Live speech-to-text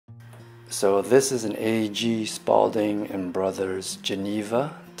So this is an AG Spalding and Brothers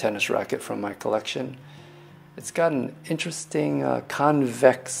Geneva tennis racket from my collection. It's got an interesting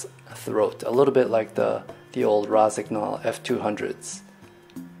convex throat, a little bit like the old Racquet F200s.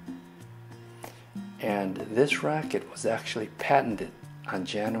 And this racket was actually patented on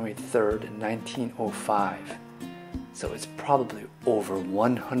January 3rd, 1905. So it's probably over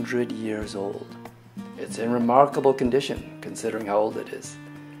 100 years old. It's in remarkable condition considering how old it is.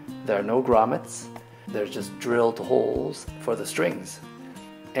 There are no grommets, there's just drilled holes for the strings.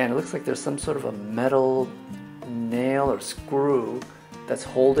 And it looks like there's some sort of a metal nail or screw that's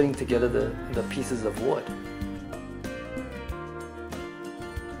holding together the pieces of wood.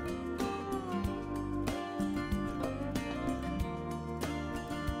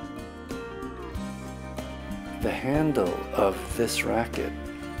 The handle of this racket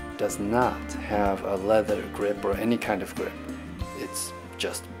does not have a leather grip or any kind of grip. It's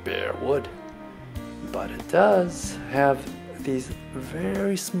just bare wood. But it does have these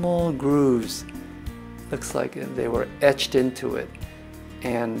very small grooves. Looks like they were etched into it.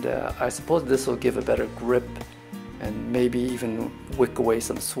 And I suppose this will give a better grip and maybe even wick away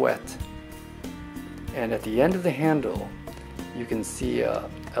some sweat. And at the end of the handle, you can see a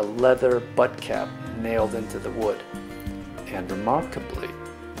leather butt cap nailed into the wood. And remarkably,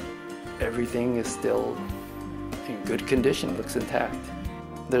 everything is still in good condition, looks intact.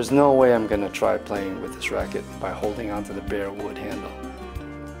 There's no way I'm gonna try playing with this racket by holding onto the bare wood handle.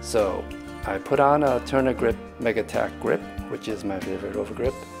 So I put on a Tourna grip Mega-Tack grip, which is my favorite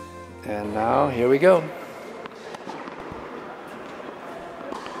overgrip. And now here we go.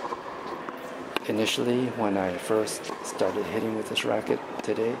 Initially, when I first started hitting with this racket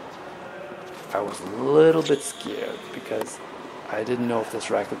today, I was a little bit scared because I didn't know if this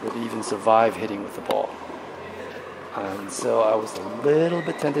racket would even survive hitting with the ball. And so I was a little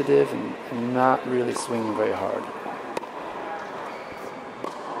bit tentative and not really swinging very hard.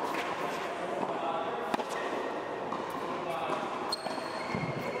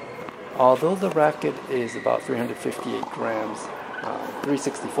 Although the racket is about 358 grams,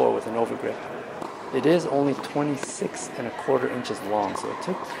 364 with an overgrip, it is only 26¼ inches long, so it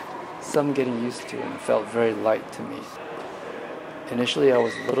took some getting used to and it felt very light to me. Initially I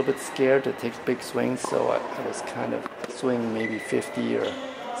was a little bit scared to take big swings, so I was kind of swinging maybe 50 or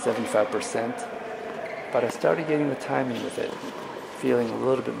 75%. But I started getting the timing with it, feeling a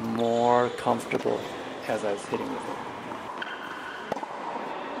little bit more comfortable as I was hitting with it.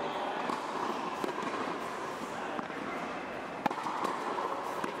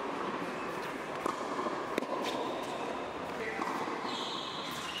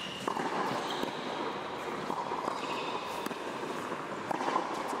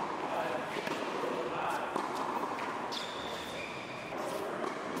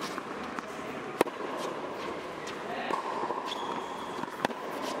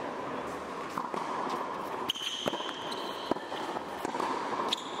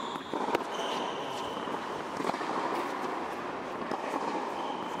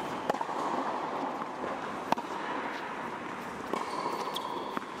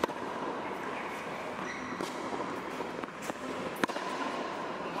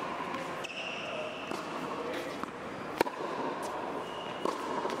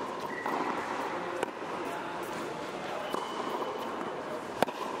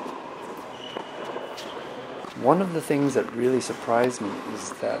 One of the things that really surprised me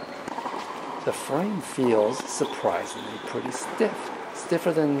is that the frame feels surprisingly pretty stiff.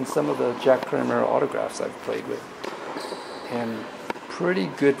 Stiffer than some of the Jack Kramer autographs I've played with. And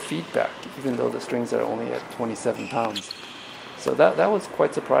pretty good feedback, even though the strings are only at 27 pounds. So that was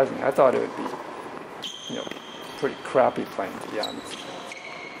quite surprising. I thought it would be, pretty crappy playing, to be honest.